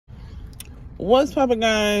What's poppin',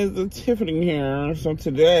 guys? It's Tiffany here. So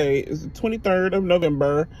today is the 23rd of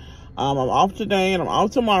November. I'm off today and I'm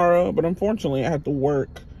off tomorrow, but unfortunately I have to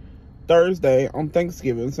work Thursday on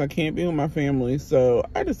Thanksgiving, so I can't be with my family. So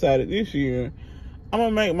I decided this year I'm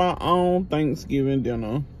gonna make my own Thanksgiving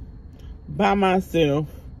dinner by myself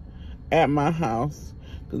at my house,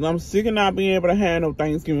 because I'm sick of not being able to have no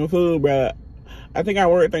Thanksgiving food. But I think I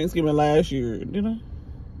worked Thanksgiving last year, did I?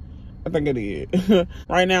 I think I did.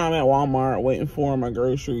 Right now I'm at Walmart waiting for my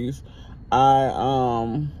groceries.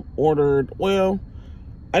 I ordered, well,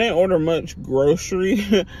 I didn't order much grocery,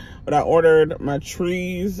 but I ordered my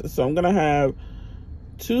trees. So I'm gonna have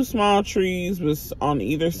 2 small trees on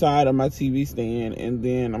either side of my TV stand, and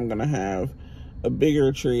then I'm gonna have a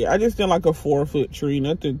bigger tree. I just did like a 4-foot tree,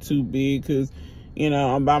 nothing too big, because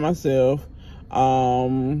I'm by myself.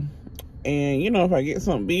 And if I get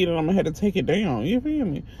something big, then I'm gonna have to take it down. You feel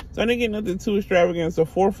me? So I didn't get nothing too extravagant. It's a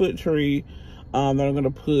 4-foot tree that I'm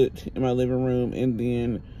gonna put in my living room, and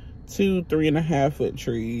then 2 3.5-foot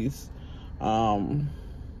trees that I'm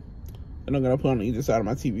gonna put on either side of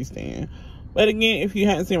my TV stand. But again, if you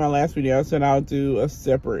hadn't seen my last video, I said I'll do a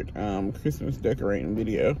separate Christmas decorating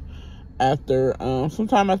video after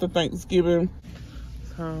sometime after Thanksgiving.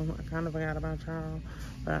 So I kind of forgot about y'all,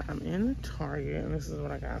 but I'm in Target and this is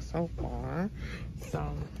what I got so far.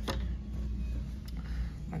 So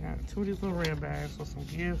I got 2 of these little red bags with some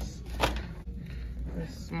gifts,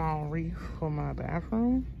 this small wreath for my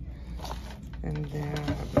bathroom, and then I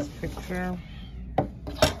got this picture, a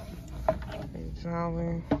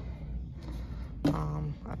jolly,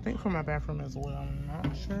 I think for my bathroom as well, I'm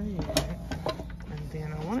not sure yet. And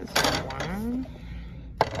then I wanted some wine,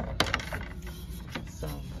 so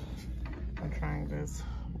I'm trying this.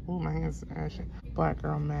 Ooh, my hands are ashy. Black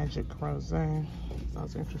Girl Magic Rosé. So I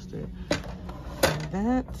was interested in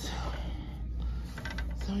that.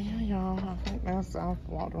 So yeah, y'all, I think that's, I've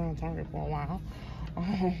walked around Target for a while.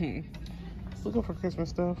 Just looking for Christmas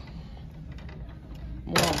stuff.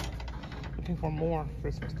 Looking for more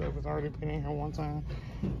Christmas stuff. It's already been in here one time.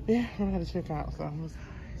 Yeah, I'm gonna have to check out some. Look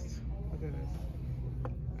at this.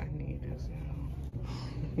 I need this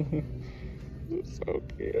now. It's so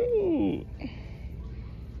cute.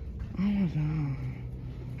 Oh my god.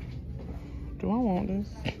 Do I want this?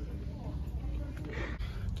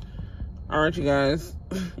 Alright, you guys.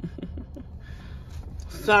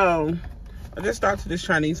 So, I just stopped to this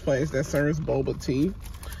Chinese place that serves boba tea.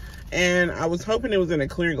 And I was hoping it was in a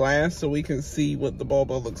clear glass so we can see what the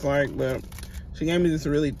boba looks like. But she gave me this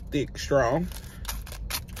really thick straw.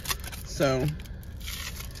 So,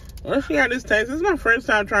 let's see how this tastes. This is my first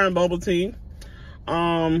time trying boba tea.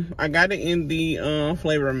 I got it in the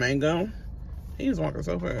flavor of mango. He's walking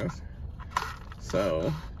so fast.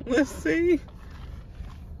 So let's see.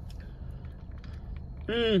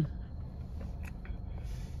 Where's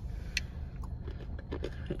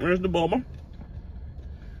the boba?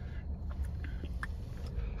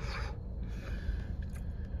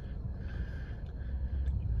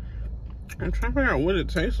 I'm trying to figure out what it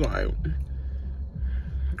tastes like.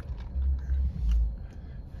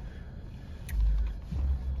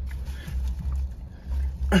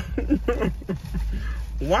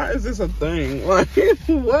 Why is this a thing? Like,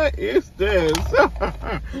 what is this?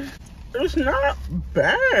 It's not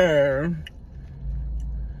bad.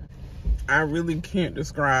 I really can't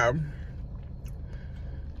describe.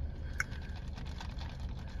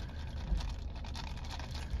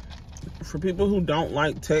 For people who don't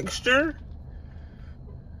like texture,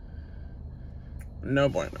 no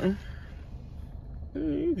bueno.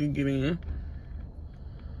 You can get in.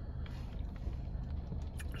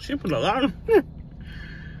 She put a lot of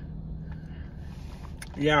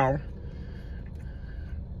y'all.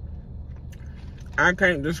 I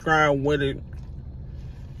can't describe what it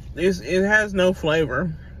is. It has no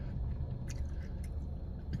flavor.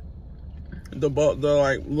 The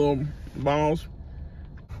like little balls.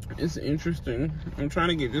 It's interesting. I'm trying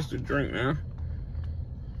to get just a drink now.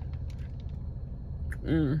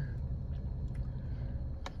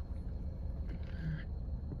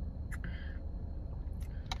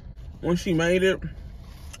 When she made it,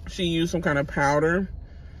 she used some kind of powder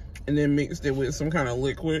and then mixed it with some kind of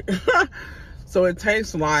liquid. So it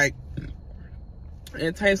tastes like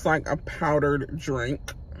a powdered drink.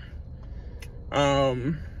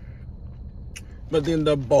 But then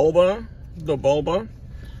the boba,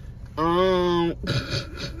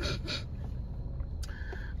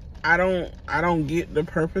 I don't get the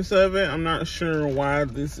purpose of it. I'm not sure why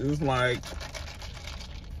this is like,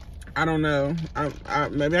 I don't know.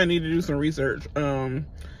 Maybe I need to do some research.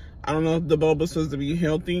 I don't know if the boba is supposed to be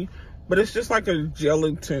healthy, but it's just like a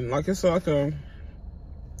gelatin. Like it's like a,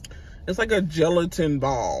 It's like a gelatin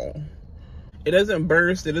ball. It doesn't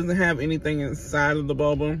burst. It doesn't have anything inside of the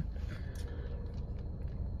bubble.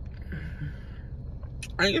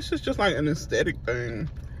 I guess it's just like an aesthetic thing.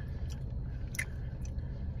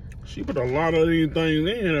 She put a lot of these things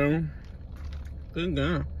in, you know. Good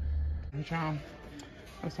girl. Y'all,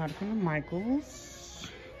 I decided to come to Michael's.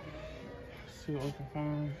 Let's see what we can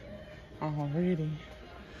find. Already,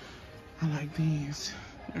 I like these.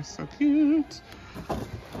 They're so cute.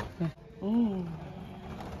 Oh,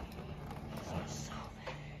 so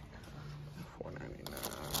big. $4.99.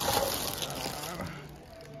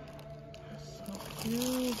 So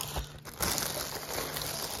cute.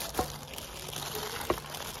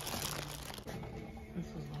 This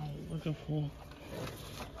is what I was looking for.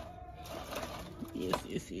 Yes,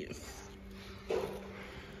 yes, yes.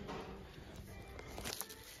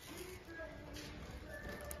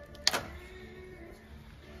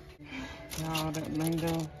 Y'all, that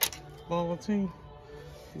mango Boba tea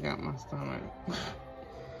got my stomach.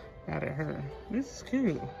 Got it hurt. This is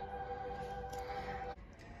cute.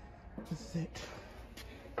 This is it.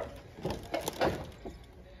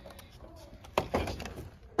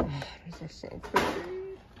 These are so pretty.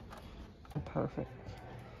 Perfect.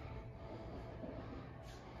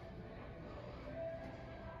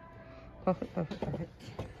 Perfect, perfect, perfect.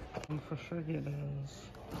 And for sure get those.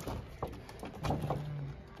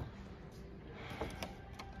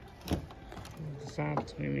 Decide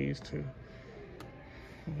between these two.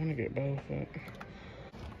 I want to get both, but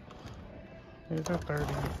these are 30.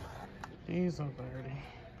 These are 30.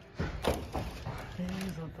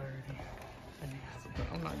 These are 30.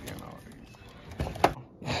 I'm not getting all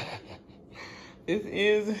these. This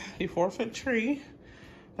is the 4-foot tree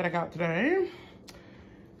that I got today.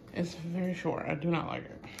 It's very short. I do not like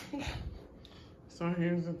it. So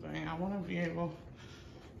here's the thing. I want to be able,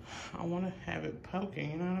 I want to have it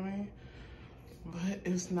poking, you know what I mean? But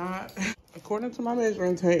it's not. According to my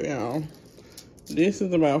measuring tape, y'all, this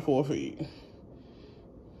is about 4 feet.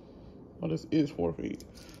 Well, this is 4 feet.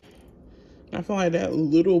 I feel like that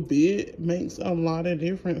little bit makes a lot of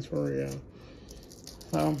difference for real.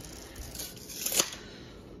 So,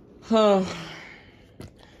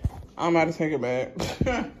 I'm about to take it back.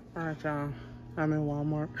 All right, y'all. I'm in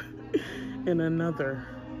Walmart in another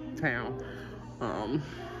town.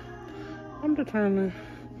 I'm determined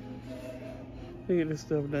to get this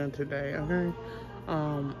stuff done today, okay?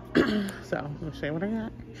 So, let me show you what I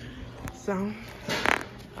got. So,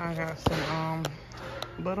 I got some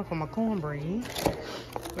butter for my cornbread.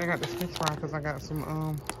 I got this fish fry because I got some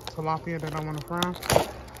tilapia that I want to fry.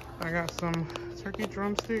 I got some turkey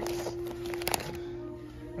drumsticks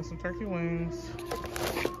and some turkey wings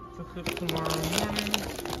to cook tomorrow morning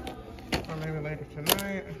or maybe later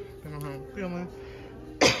tonight, depending on how I'm feeling.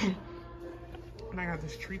 And I got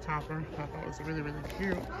this tree topper. I thought it was really, really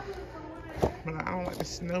cute. But I don't like the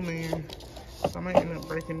snowman, so I might end up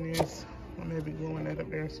breaking this or maybe gluing that up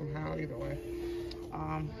there somehow, either way.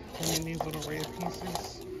 And then these little red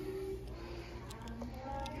pieces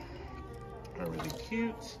are really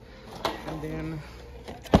cute. And then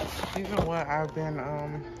these are what I've been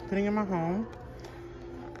putting in my home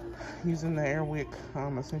using the Airwick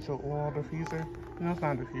essential oil diffuser. No, it's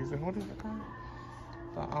not a diffuser. What is it called?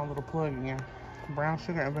 The little plug-in. Brown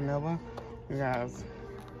sugar and vanilla. You guys,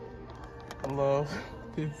 I love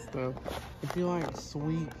this stuff. If you like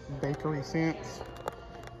sweet bakery scents,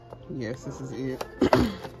 yes, this is it.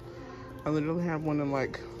 I literally have one in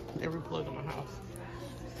like every plug in my house.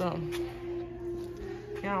 So,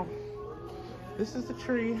 now, this is the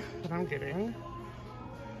tree that I'm getting.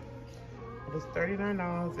 It was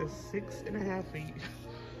 $39. It's 6.5 feet.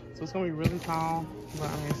 So it's gonna be really tall, but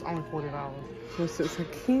I mean, it's only $40. So since I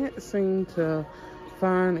can't seem to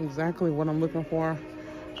find exactly what I'm looking for,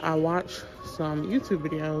 I watched some YouTube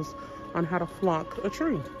videos on how to flock a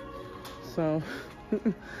tree. So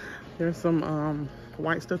there's some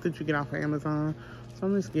white stuff that you get off of Amazon. So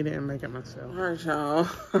I'm just getting it and make it myself. All right, y'all.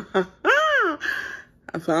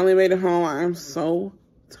 I finally made it home. I am so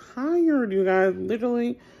tired, you guys.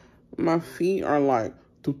 Literally, my feet are like,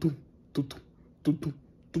 doo -doo, doo -doo, doo -doo.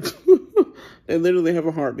 They literally have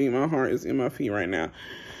a heartbeat. My heart is in my feet right now.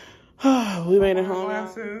 We made it home.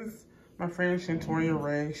 Glasses. My friend Shantoria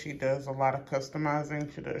Ray, she does a lot of customizing.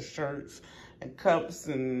 She does shirts and cups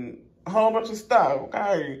and a whole bunch of stuff,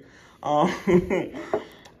 okay?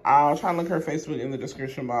 I'll try to link her Facebook in the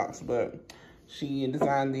description box, but she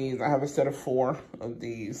designed these. I have a set of 4 of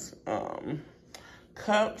these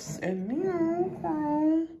cups, and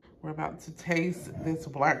now we're about to taste this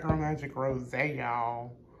Black Girl Magic Rosé,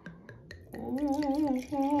 y'all.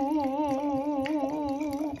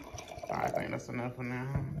 I think that's enough for now.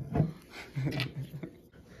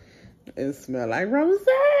 It smells like rose.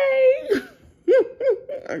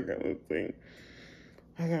 I gotta see.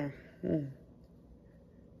 Okay.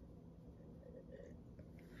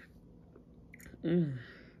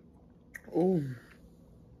 Ooh.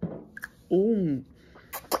 Ooh.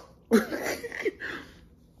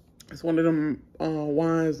 It's one of them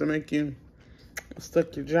wines that make you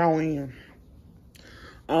stuck your jaw in.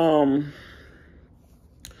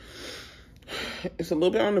 It's a little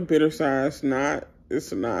bit on the bitter side.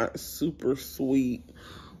 It's not super sweet.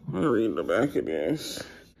 I'm gonna read the back of this.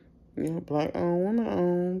 Yeah, black on, woman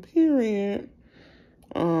on, period.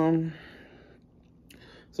 So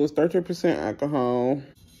it's 13% alcohol.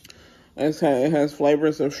 It has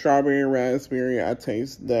flavors of strawberry and raspberry. I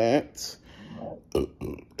taste that.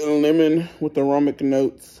 Lemon with aromatic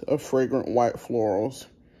notes of fragrant white florals.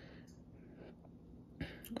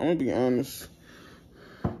 I'm gonna be honest.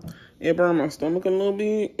 It burned my stomach a little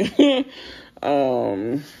bit.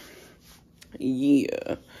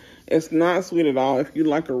 Yeah. It's not sweet at all. If you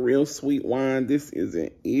like a real sweet wine, this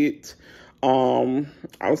isn't it. I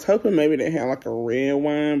was hoping maybe they had like a red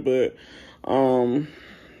wine, but I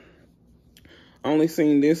only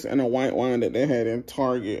seen this and a white wine that they had in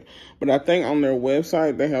Target. But I think on their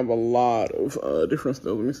website, they have a lot of different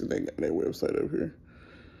stuff. Let me see, they got their website over here.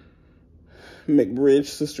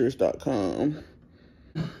 McBridgeSisters.com.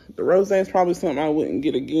 The rosé is probably something I wouldn't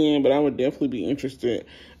get again, but I would definitely be interested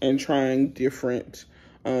in trying different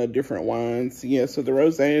wines. Yeah, so the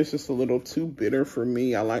rosé is just a little too bitter for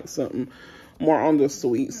me. I like something more on the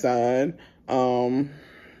sweet side. But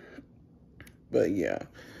yeah,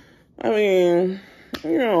 I mean,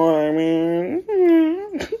 you know what I mean.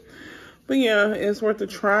 But yeah, it's worth a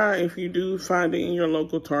try. If you do find it in your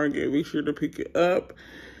local Target, be sure to pick it up.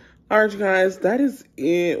 All right, you guys, that is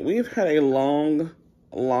it. We've had a long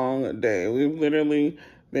day. We've literally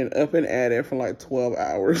been up and at it for like 12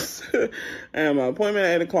 hours. And my appointment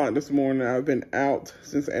at 8 o'clock this morning. I've been out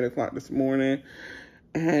since 8 o'clock this morning.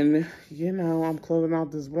 And, you know, I'm closing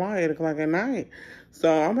out this vlog at 8 o'clock at night. So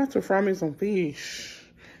I'm about to fry me some fish.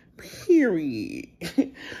 Period.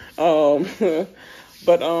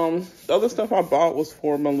 But the other stuff I bought was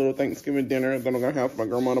for my little Thanksgiving dinner that I'm going to have for my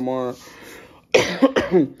grandma tomorrow.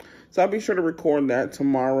 So I'll be sure to record that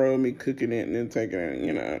tomorrow, me cooking it and then taking it,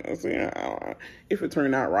 you know. So, yeah, if it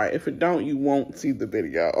turned out right. If it don't, you won't see the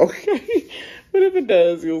video, okay? But if it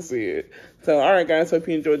does, you'll see it. So, all right, guys, hope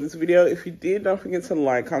you enjoyed this video. If you did, don't forget to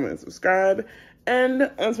like, comment, and subscribe. And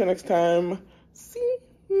until next time, see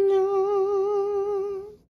ya.